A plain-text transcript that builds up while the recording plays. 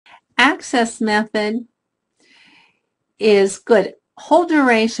access method is good. Hold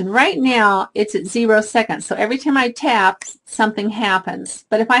duration. Right now, it's at 0 seconds. So every time I tap, something happens.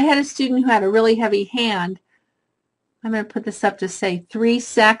 But if I had a student who had a really heavy hand, I'm going to put this up to, say, 3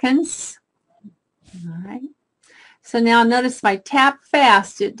 seconds. All right. So now notice if I tap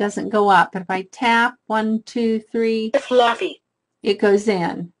fast, it doesn't go up. But if I tap 1, 2, 3, Fluffy. It goes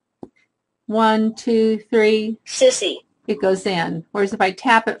in. 1, 2, 3, Sissy. It goes in. Whereas if I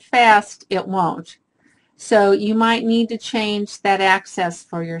tap it fast, it won't. So you might need to change that access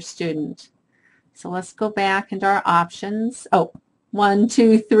for your student. So let's go back into our options. Oh, 1,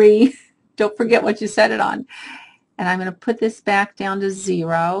 2, 3. Don't forget what you set it on. And I'm going to put this back down to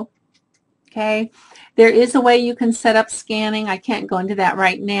 0. Okay. There is a way you can set up scanning. I can't go into that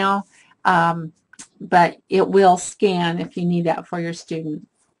right now, but it will scan if you need that for your student.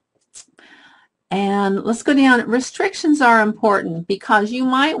 And let's go down. Restrictions are important because you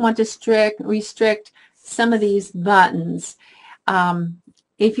might want to restrict some of these buttons.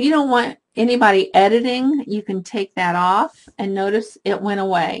 If you don't want anybody editing, you can take that off, and notice it went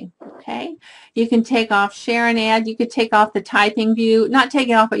away. Okay, you can take off share and add. You could take off the typing view, not take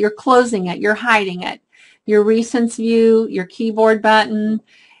it off, but you're closing it, you're hiding it. Your recents view, your keyboard button,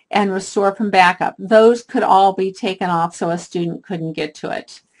 and restore from backup. Those could all be taken off so a student couldn't get to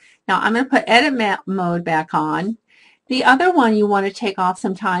it. Now I'm going to put edit mode back on. The other one you want to take off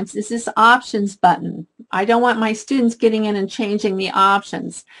sometimes is this options button. I don't want my students getting in and changing the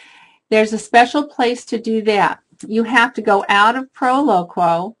options. There's a special place to do that. You have to go out of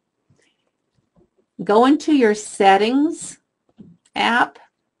Proloquo, go into your settings app,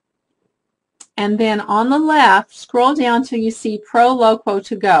 and then on the left, scroll down till you see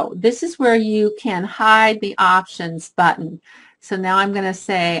Proloquo2Go. This is where you can hide the options button. So now I'm going to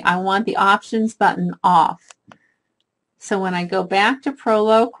say I want the options button off. So when I go back to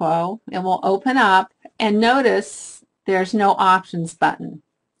Proloquo, it will open up, and notice there's no options button.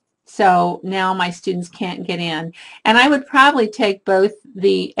 So now my students can't get in. And I would probably take both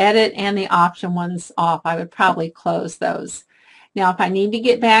the edit and the option ones off. I would probably close those. Now if I need to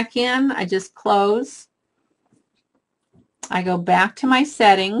get back in, I just close. I go back to my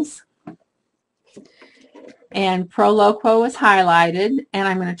settings, and Proloquo is highlighted, and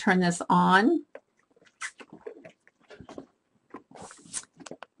I'm going to turn this on.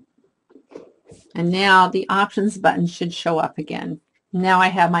 And now the options button should show up again. Now I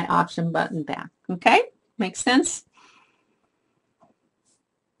have my option button back. Okay? Makes sense?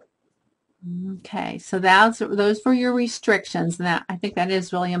 Okay, so those were your restrictions, and I think that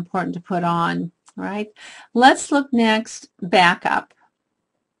is really important to put on. All right? Let's look next, backup.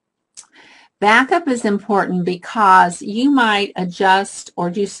 Backup is important because you might adjust or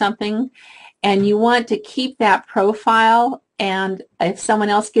do something, and you want to keep that profile, and if someone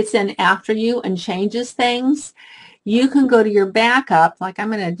else gets in after you and changes things, you can go to your backup. Like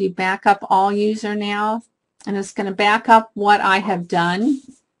I'm going to do backup all user now, and it's going to back up what I have done.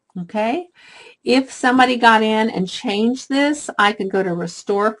 Okay. If somebody got in and changed this, I could go to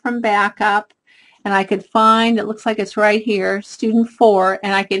restore from backup, and I could find, it looks like it's right here, student 4,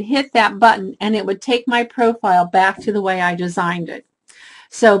 and I could hit that button, and it would take my profile back to the way I designed it.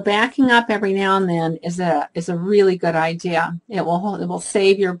 So backing up every now and then is a really good idea. It will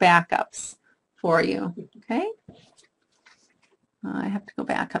save your backups for you. Okay. I have to go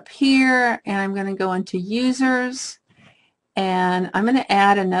back up here, and I'm going to go into users, and I'm going to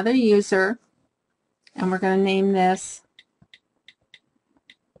add another user, and we're going to name this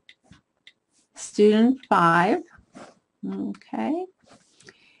student 5. Okay.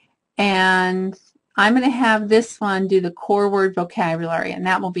 And I'm going to have this one do the core word vocabulary, and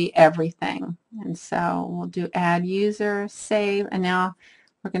that will be everything. And so we'll do add user, save, and now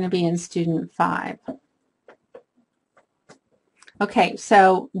we're going to be in student 5. Okay,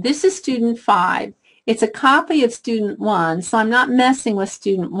 so this is student 5. It's a copy of student 1, so I'm not messing with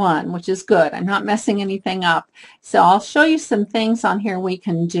student 1, which is good. I'm not messing anything up. So I'll show you some things on here we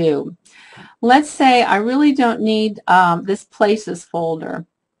can do. Let's say I really don't need this places folder.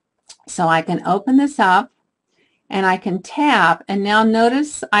 So I can open this up, and I can tap, and now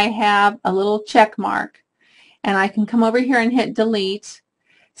notice I have a little check mark, and I can come over here and hit delete.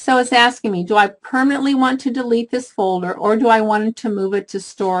 So it's asking me, do I permanently want to delete this folder, or do I want to move it to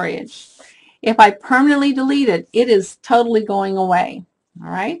storage? If I permanently delete it, it is totally going away. All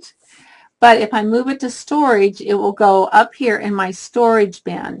right. But if I move it to storage, it will go up here in my storage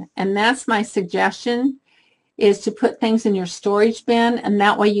bin, and that's my suggestion, is to put things in your storage bin, and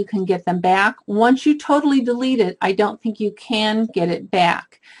that way you can get them back. Once you totally delete it, I don't think you can get it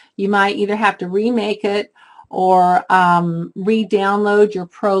back. You might either have to remake it, or re-download your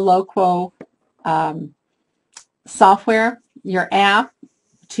Proloquo software, your app,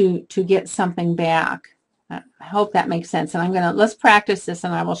 to get something back. I hope that makes sense. And let's practice this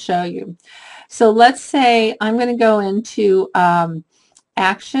and I will show you. So let's say I'm going to go into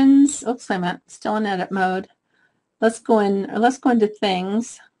actions. Oops, wait a minute, still in edit mode. Let's go into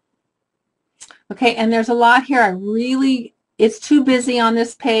things. Okay, and there's a lot here. It's too busy on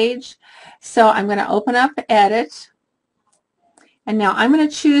this page. So I'm going to open up edit. And now I'm going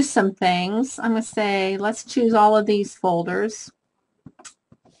to choose some things. I'm going to say, let's choose all of these folders.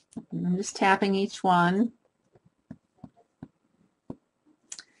 I'm just tapping each one.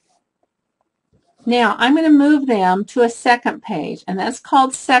 Now I'm going to move them to a second page, and that's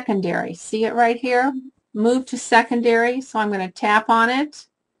called secondary. See it right here? Move to secondary. So I'm going to tap on it.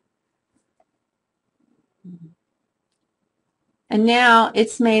 And now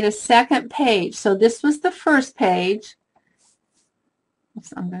it's made a second page. So this was the first page.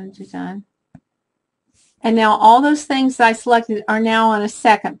 So I'm going to do done. And now all those things I selected are now on a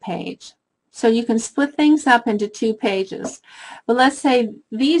second page. So you can split things up into 2 pages. But let's say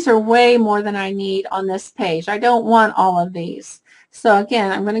these are way more than I need on this page. I don't want all of these. So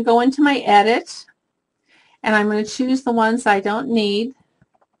again, I'm going to go into my edit, and I'm going to choose the ones I don't need.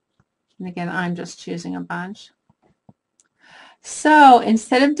 And again, I'm just choosing a bunch. So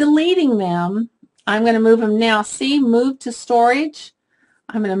instead of deleting them, I'm going to move them now. See, move to storage.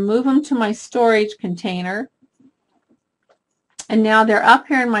 I'm going to move them to my storage container. And now they're up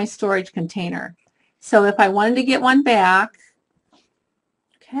here in my storage container. So if I wanted to get one back,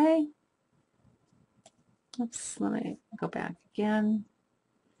 okay, oops, let me go back again.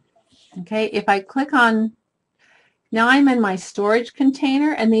 Okay, if I click on, now I'm in my storage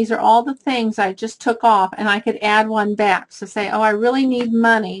container, and these are all the things I just took off, and I could add one back. So say, oh, I really need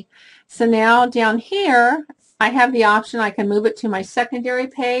money. So now down here, I have the option. I can move it to my secondary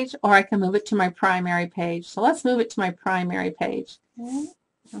page, or I can move it to my primary page. So let's move it to my primary page. Okay.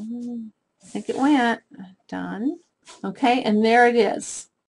 I think it went. Done. Okay, and there it is.